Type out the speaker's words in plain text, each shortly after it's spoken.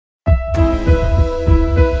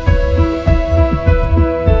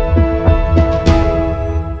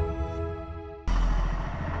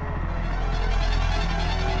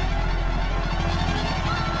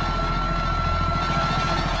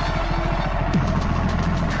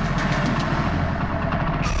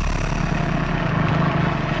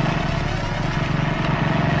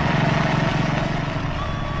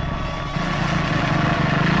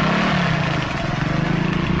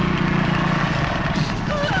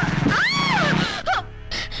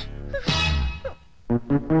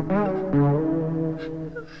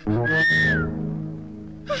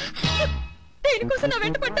దేనికోసం నా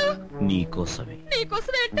వెంట పడ్డావు? నీకోసమే.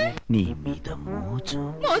 నీకోసమే అంటే? నీ మీద మోజు.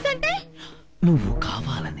 మోజంటే? నువ్వు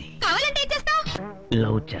కావాలని. కావాలంటే ఏం చేస్తావు?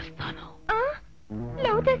 లవ్ చేస్తాను.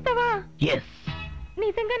 లవ్ చేస్తావా? ఎస్.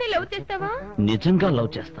 నిజంగానే లవ్ చేస్తావా? నిజంగా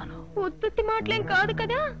లవ్ చేస్తాను. ఉత్తుత్తి మాటలేం కాదు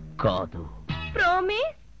కదా? కాదు.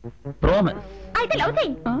 ప్రామిస్? ప్రామిస్. అయితే లవ్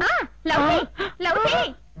చెయ్యి. లవ్ చెయ్యి. లవ్ చెయ్యి.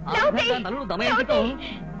 లవ్ చెయ్యి.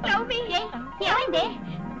 లవ్ మీ. ఏమైంది?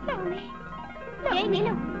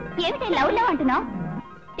 ఏమిటి లవ్ లవ్ అంటున్నావు?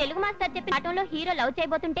 తెలుగు మాస్టర్ చెప్పిన పాఠంలో హీరో లవ్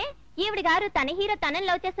చేయబోతుంటే ఈవిడ గారు తన హీరో తనని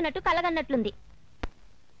లవ్ చేస్తున్నట్టు కలగన్నట్లుంది.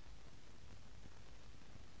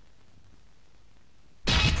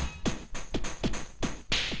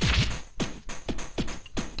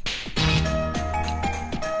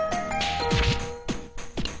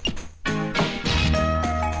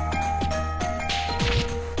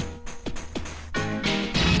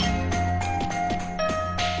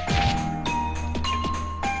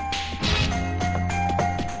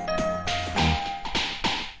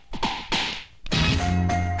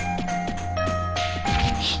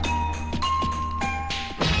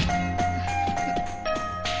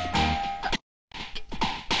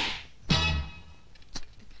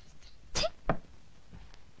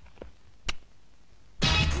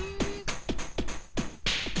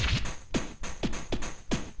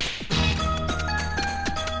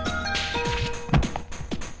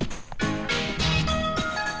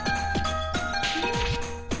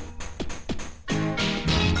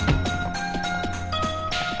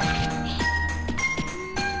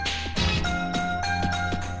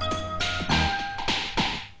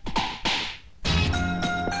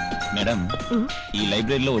 మేడం, ఈ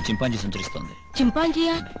లైబ్రరీలో chimpanzee సంచరిస్తోంది.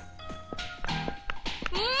 చింపాంజీయా?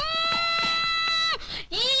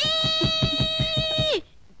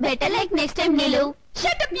 Better like next time నీలు.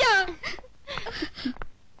 Shut up yeah.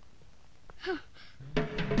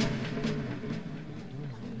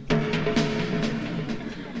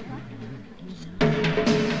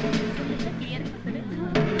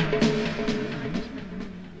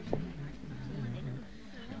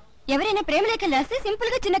 ఎవరైనా ప్రేమ లేఖలు రాస్తే సింపుల్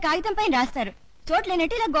గా చిన్న కాగితం పైన రాస్తారు.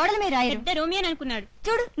 చోట్లేనట్టు ఇలా గోడల మీద రాయరు. పెద్ద రోమియో అనుకున్నాడు.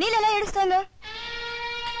 చూడు నీళ్ళు ఎలా ఏడుస్తోందో.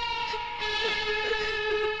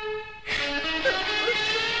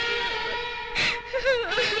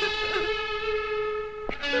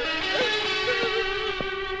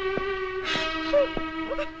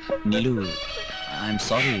 నీలు, ఐఎమ్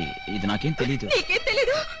సారీ, ఇది నాకేం తెలీదు. నీకేం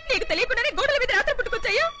తెలీదు? నీకు తెలియకుండానే గోడల మీద రాత్రి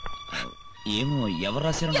పుట్టుకొచ్చాయా? ఏమో, ఎవరు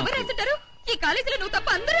రాశారు? ఎవరు రాసింటారు? ఈ కాలేజీలో నువ్వు తప్ప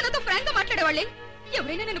అందరూ నాతో ఫ్రాంక్ గా మాట్లాడేవాళ్ళే.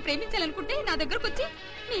 ఎవరైనా నన్ను ప్రేమించాలనుకుంటే నా దగ్గరకు వచ్చి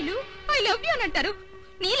నీలు ఐ లవ్ యూ అని అంటారు.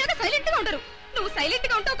 నీలాగా సైలెంట్ గా ఉంటారు. నువ్వు సైలెంట్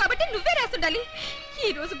గా ఉంటావు కాబట్టి నువ్వే రాస్తుండాలి. ఈ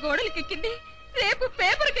రోజు గోడలకి ఎక్కింది, రేపు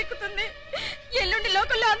పేపర్కి ఎక్కుతుంది, ఎల్లుండి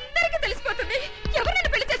లోకల్లో అందరికీ తెలిసిపోతుంది. ఎవరు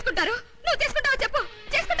నన్ను పెళ్లి చేసుకుంటారు? నువ్వు చేసుకుంటావా? చెప్పు.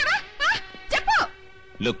 చేసుకుంటావా? చెప్పు.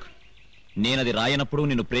 లుక్, నేనది రాయనప్పుడు,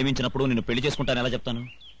 నిన్ను ప్రేమించినప్పుడు నిన్ను పెళ్లి చేసుకుంటాను ఎలా చెప్తాను?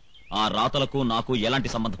 ఆ రాతలకు నాకు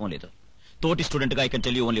ఎలాంటి సంబంధం లేదు. తోటి స్టూడెంట్ గా I can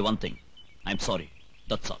tell you only one thing. I'm sorry,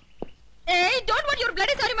 that's all. ఏయ్, don't want your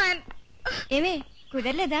bloody sorry man. ఏమే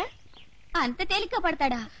కుదరలేదా? అంత తేలిగ్గా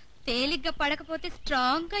పడతాడా? తేలిగ్గా పడకపోతే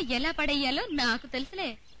స్ట్రాంగ్ గా ఎలా పడేయాలో నాకు తెలుసులే.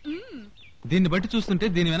 దీన్ని బట్టి చూస్తుంటే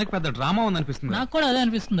దీని వెనక పెద్ద డ్రామా ఉందనిపిస్తుంది. నాకు కూడా అదే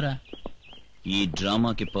అనిపిస్తుందిరా. ఈ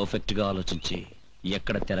డ్రామాకి పర్ఫెక్ట్ గా ఆలోచించి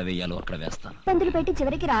ఎక్కడ తెర వేయాలో అక్కడ వేస్తాను. పందులు పెట్టి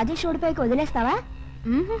చివరికి రాజేష్ ఓడిపోయి వదిలేస్తావా?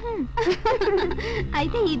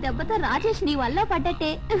 అయితే ఈ దెబ్బతో రాజేష్ నీ వల్ల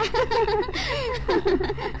పడ్డట్టే.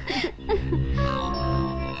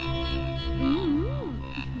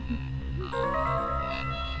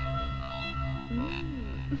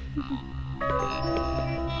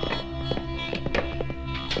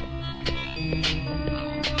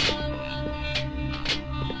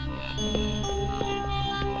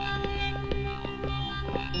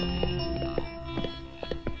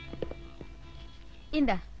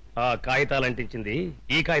 ఇందా ఆ కాగితాలు అంటించింది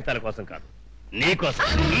ఈ కాగితాల కోసం కాదు, నీ కోసం.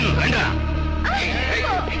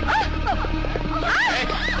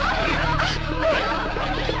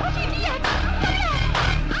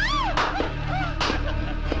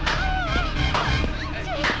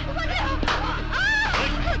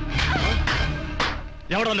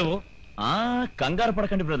 ఎవడో నువ్వు? కంగారు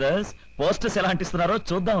పడకండి బ్రదర్స్, పోస్టర్స్ ఎలా అంటిస్తున్నారో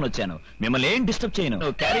చూద్దామని వచ్చాను. మిమ్మల్ని ఏం డిస్టర్బ్ చేయను.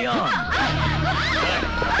 Carry on.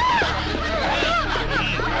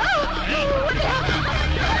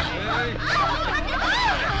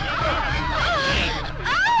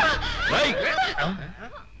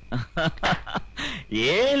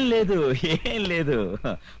 ఏం లేదు, ఏం లేదు.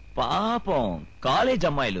 పాపం కాలేజ్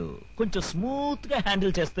అమ్మాయిలు కొంచెం స్మూత్ గా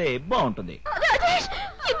హ్యాండిల్ చేస్తే బాగుంటుంది.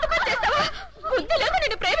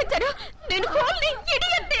 నేను ప్రేమించాను. నేను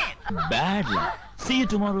bad luck. See you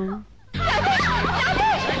tomorrow.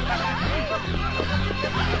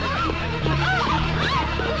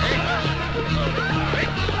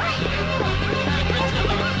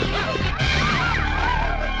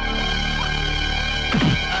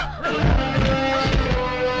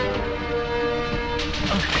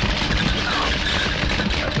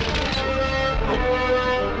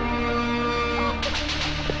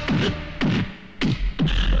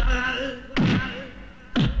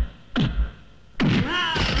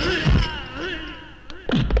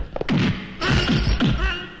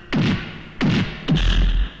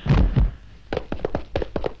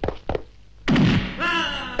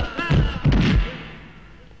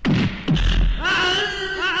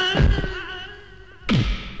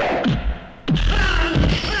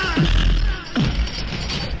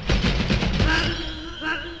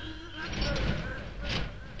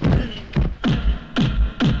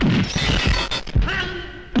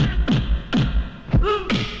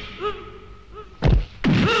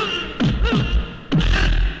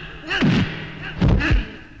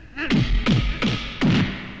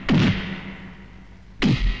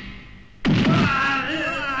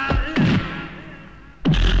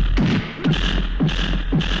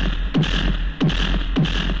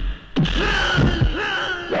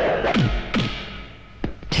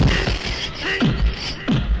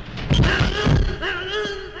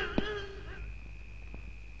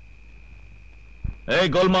 Hey,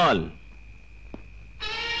 Golmaal.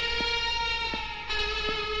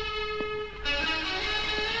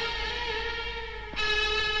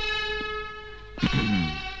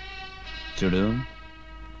 చూడు,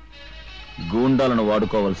 గూండాలను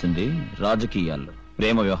వాడుకోవాల్సింది రాజకీయాల్లో,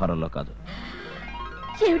 ప్రేమ వ్యవహారాల్లో కాదు.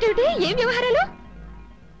 ఏమిటేమిటి? ఏం వ్యవహారాలు?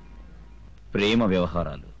 ప్రేమ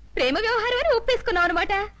వ్యవహారాలు. ప్రేమ వ్యవహారాన్ని ఒప్పేసుకున్నావు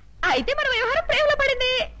అనమాట. అయితే మన వ్యవహారం ప్రేమలో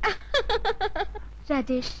పడింది.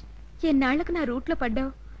 రాజేష్, ఎన్నాళ్లకు నా రూట్ లో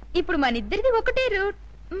పడ్డావు. ఇప్పుడు మన ఇద్దరిది ఒకటే రూట్.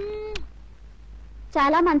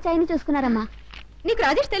 చాలా మంచి ఆయన చూసుకున్నారమ్మా. నీకు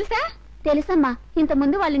రాజేష్ తెలుసా? తెలుసమ్మా. ఇంత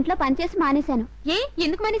ముందు వాళ్ళ ఇంట్లో పనిచేసి మానేశాను. ఏ,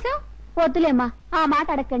 ఎందుకు మానేశావు? వద్దులేమ్మా, ఆ మాట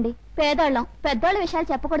అడగండి. పేదోళ్ళం, పెద్దోళ్ళ విషయాలు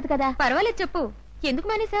చెప్పకూడదు కదా. పర్వాలేదు, చెప్పు. ఎందుకు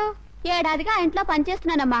మానేశావు? ఏడాదిగా ఆ ఇంట్లో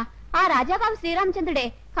పనిచేస్తున్నానమ్మా. ఆ రాజాబాబు శ్రీరామచంద్రుడే,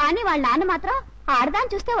 కానీ వాళ్ళ నాన్న మాత్రం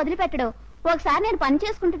ఆడదాన్ని చూస్తే వదిలిపెట్టడు. ఒకసారి నేను పని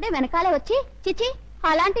చేసుకుంటుంటే వెనకాలే వచ్చి చిచి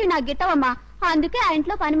అలాంటివి నాకు గిట్టవమ్మా, అందుకే ఆ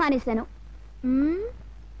ఇంట్లో పని మానేశాను.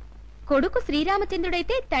 కొడుకు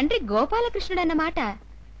శ్రీరామచంద్రుడైతే తండ్రి గోపాలకృష్ణుడు అన్నమాట.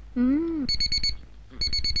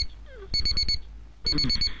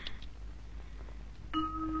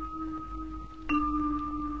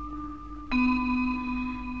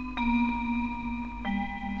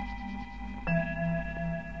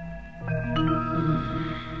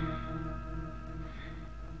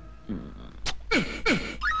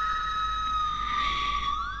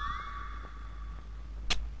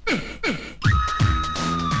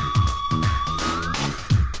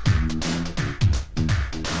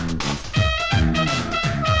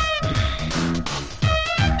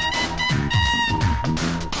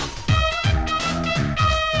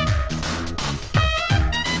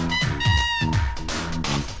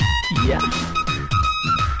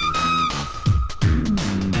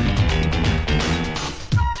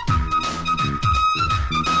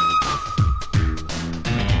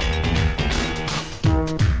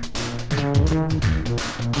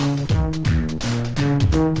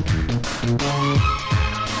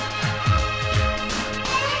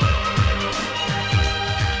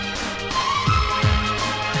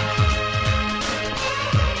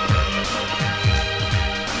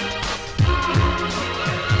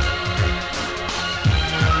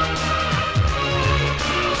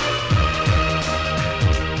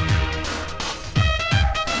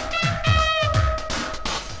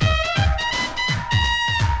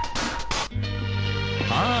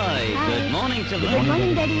 Good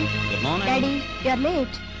morning, Daddy. Good morning. Daddy, you're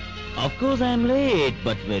late. Of course I am late,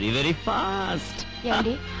 but very, very fast.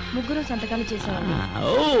 ఏంటి ముగ్గురు సంతకాలు చేసేవాళ్ళు?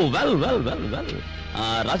 Oh, well.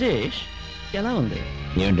 రాజేష్, ఎలా ఉంది?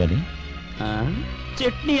 ఏమిటి అది?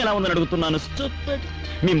 చట్నీ ఎలా ఉందని అడుగుతున్నాను. Stupid.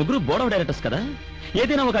 మీ ముగ్గురు బోర్డ్ ఆఫ్ డైరెక్టర్స్ కదా,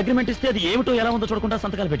 ఏదైనా ఒక అగ్రిమెంట్ ఇస్తే అది ఏమిటో ఎలా ఉందో చూడకుండా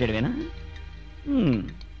సంతకాలు పెట్టేయడమేనా?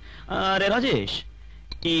 రే రాజేష్,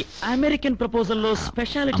 ఈ అమెరికన్ ప్రపోజల్ లో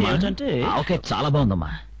స్పెషాలిటీ ఏమిటంటే... ఓకే, చాలా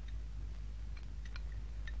బాగుందమ్మా.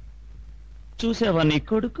 చూసావా నీ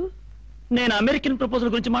కొడుకు, నేను అమెరికన్ ప్రపోజల్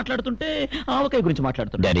గురించి మాట్లాడుతుంటే ఆవకాయ గురించి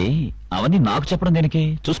మాట్లాడుతున్నా. డాడీ, అవన్నీ నాకు చెప్పడం దేనికి?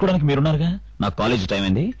 చూసుకోవడానికి మీరున్నారుగా. నాకు కాలేజ్ టైం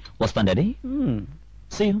అయింది, వస్తాను డాడీ.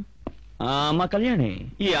 మా కళ్యాణి,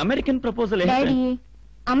 ఈ అమెరికన్ ప్రపోజల్ డాడీ,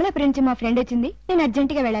 అమలాపురం నుంచి మా ఫ్రెండ్ వచ్చింది, నేను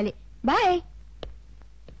అర్జెంట్ గా వెళ్ళాలి. బాయ్.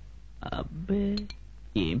 అబ్బే,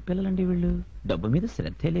 ఏం పిల్లలండి వీళ్ళు, డబ్బు మీద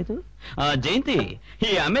శ్రద్ధే లేదు. జయంతి,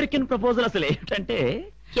 ఈ అమెరికన్ ప్రపోజల్ అసలు ఏంటంటే,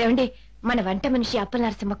 ఏమండి మన వంట మనిషి అప్పల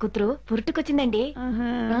నరసింహ కూతురు పురుటుకొచ్చిందండి.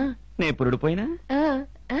 నే పురుడిపోయినా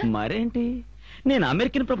మరేంటి, నేను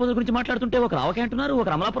అమెరికన్ ప్రపోజల్ గురించి మాట్లాడుతుంటే ఒక రావకే అంటున్నారు, ఒక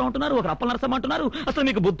అమలాపురం అంటున్నారు, ఒక అప్పల నరసింహ అంటున్నారు. అసలు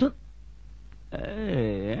మీకు బుద్ధు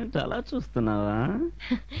చాలా చూస్తున్నావా?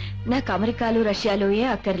 నాకు అమెరికాలు రష్యాలు ఏ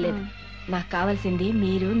అక్కర్లేదు. నాకు కావాల్సింది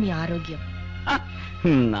మీరు, మీ ఆరోగ్యం.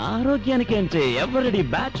 నా ఆరోగ్యానికి అంటే ఎవరిడి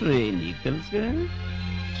బ్యాటరీ నీకు తెలుసుగా.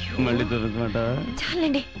 మళ్ళీ చూపించమంట.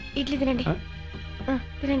 చాలండి, ఇడ్లీ తినండి.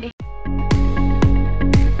 తినండి.